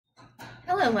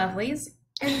Hello, lovelies.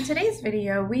 In today's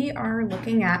video, we are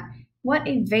looking at what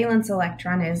a valence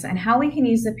electron is and how we can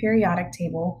use the periodic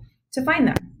table to find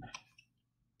them.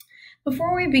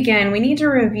 Before we begin, we need to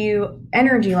review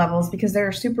energy levels because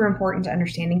they're super important to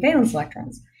understanding valence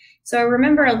electrons. So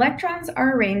remember, electrons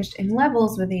are arranged in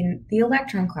levels within the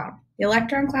electron cloud. The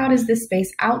electron cloud is the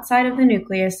space outside of the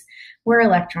nucleus where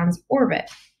electrons orbit.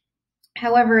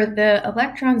 However, the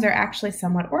electrons are actually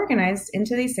somewhat organized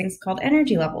into these things called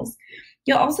energy levels.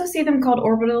 You'll also see them called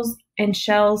orbitals and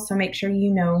shells, so make sure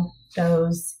you know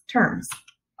those terms.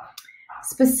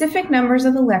 Specific numbers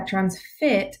of electrons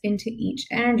fit into each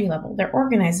energy level. They're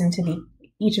organized into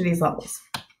each of these levels.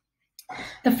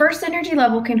 The first energy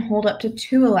level can hold up to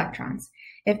 2 electrons.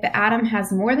 If the atom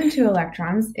has more than 2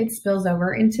 electrons, it spills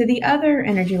over into the other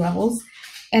energy levels,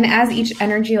 and as each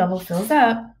energy level fills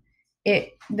up, the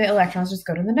electrons just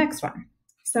go to the next one.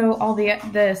 So all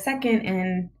the second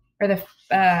and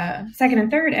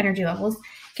third energy levels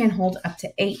can hold up to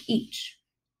 8 each.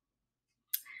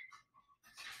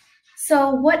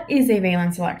 So what is a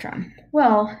valence electron?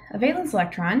 Well, a valence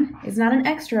electron is not an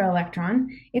extra electron.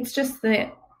 It's just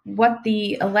what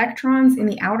the electrons in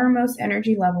the outermost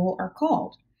energy level are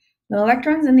called. The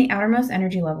electrons in the outermost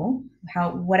energy level,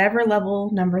 whatever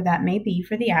level number that may be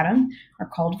for the atom, are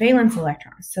called valence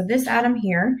electrons. So this atom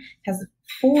here has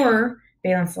 4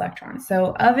 valence electrons.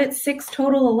 So of its 6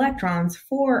 total electrons,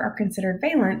 4 are considered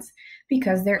valence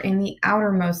because they're in the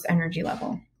outermost energy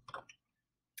level.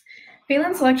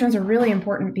 Valence electrons are really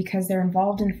important because they're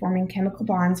involved in forming chemical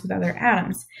bonds with other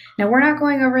atoms. Now, we're not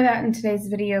going over that in today's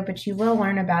video, but you will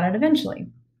learn about it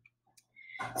eventually.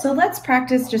 So let's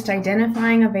practice just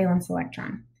identifying a valence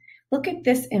electron. Look at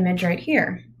this image right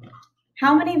here.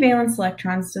 How many valence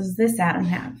electrons does this atom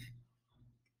have?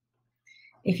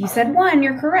 If you said 1,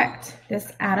 you're correct.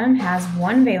 This atom has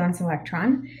 1 valence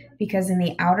electron because in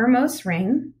the outermost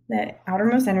ring, the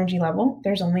outermost energy level,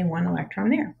 there's only 1 electron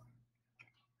there.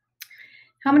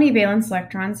 How many valence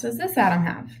electrons does this atom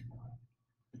have?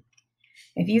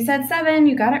 If you said 7,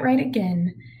 you got it right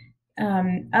again.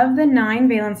 Of the 9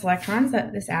 valence electrons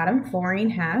that this atom, fluorine,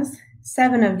 has,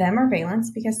 7 of them are valence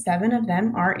because 7 of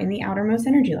them are in the outermost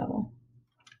energy level.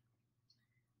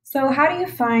 So how do you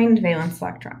find valence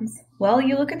electrons? Well,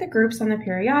 you look at the groups on the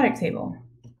periodic table.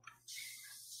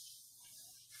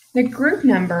 The group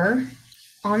number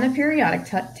on the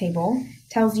periodic table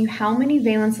tells you how many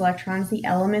valence electrons the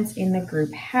elements in the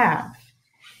group have.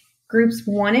 Groups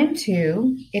 1 and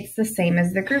 2, it's the same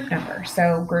as the group number.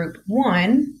 So group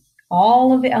 1,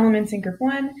 all of the elements in group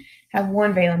 1 have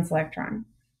 1 valence electron.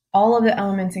 All of the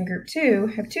elements in group 2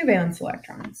 have 2 valence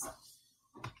electrons.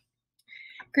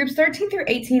 Groups 13 through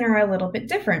 18 are a little bit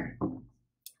different.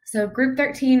 So group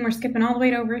 13, we're skipping all the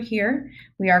way over here.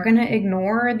 We are going to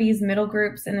ignore these middle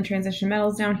groups and the transition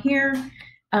metals down here.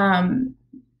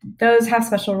 Those have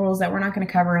special rules that we're not going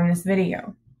to cover in this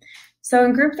video. So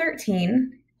in group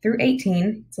 13 through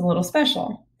 18, it's a little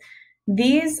special.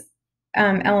 These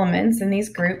elements in these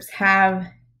groups have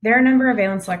their number of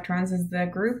valence electrons is the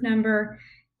group number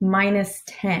minus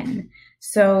 10.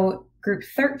 So group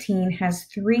 13 has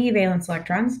 3 valence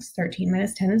electrons. 13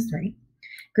 minus 10 is 3.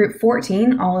 Group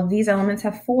 14, all of these elements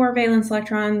have 4 valence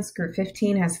electrons. Group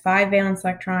 15 has 5 valence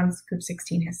electrons. Group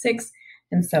 16 has 6,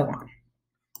 and so on.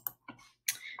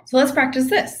 So let's practice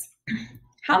this.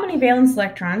 How many valence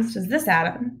electrons does this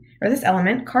atom, or this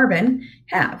element, carbon,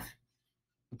 have?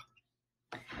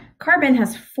 Carbon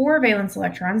has 4 valence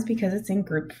electrons because it's in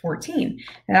group 14.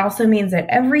 That also means that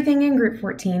everything in group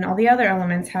 14, all the other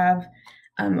elements have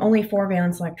only 4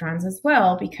 valence electrons as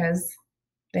well because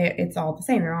it's all the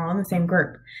same. They're all in the same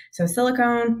group. So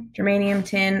silicon, germanium,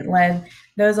 tin, lead,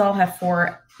 those all have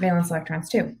 4 valence electrons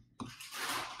too.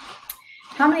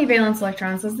 How many valence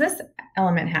electrons does this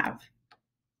element have?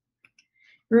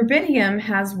 Rubidium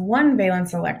has 1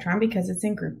 valence electron because it's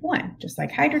in group 1, just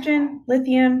like hydrogen,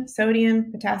 lithium,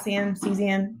 sodium, potassium,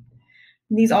 cesium.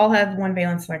 These all have 1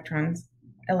 valence electron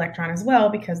as well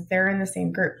because they're in the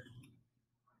same group.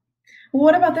 Well,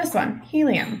 what about this one,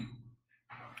 helium?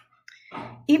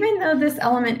 Even though this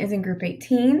element is in group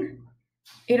 18,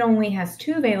 it only has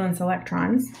 2 valence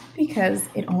electrons because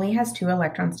it only has 2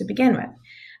 electrons to begin with.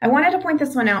 I wanted to point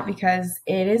this one out because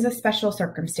it is a special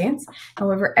circumstance.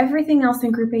 However, everything else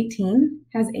in group 18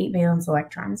 has 8 valence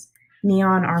electrons,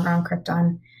 neon, argon,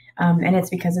 krypton, and it's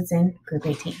because it's in group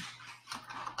 18.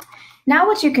 Now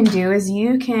what you can do is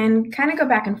you can kind of go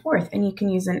back and forth and you can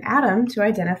use an atom to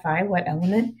identify what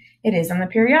element it is on the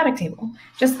periodic table,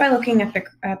 just by looking at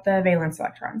the valence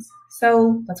electrons.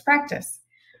 So let's practice.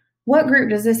 What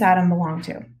group does this atom belong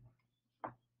to?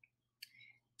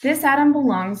 This atom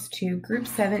belongs to group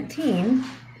 17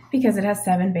 because it has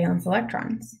 7 valence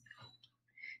electrons.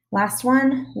 Last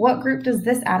one, what group does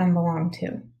this atom belong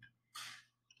to?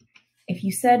 If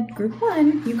you said group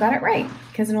 1, you got it right,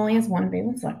 because it only has 1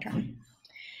 valence electron.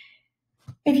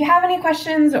 If you have any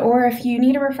questions or if you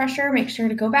need a refresher, make sure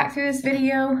to go back through this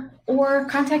video or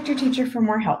contact your teacher for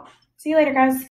more help. See you later, guys.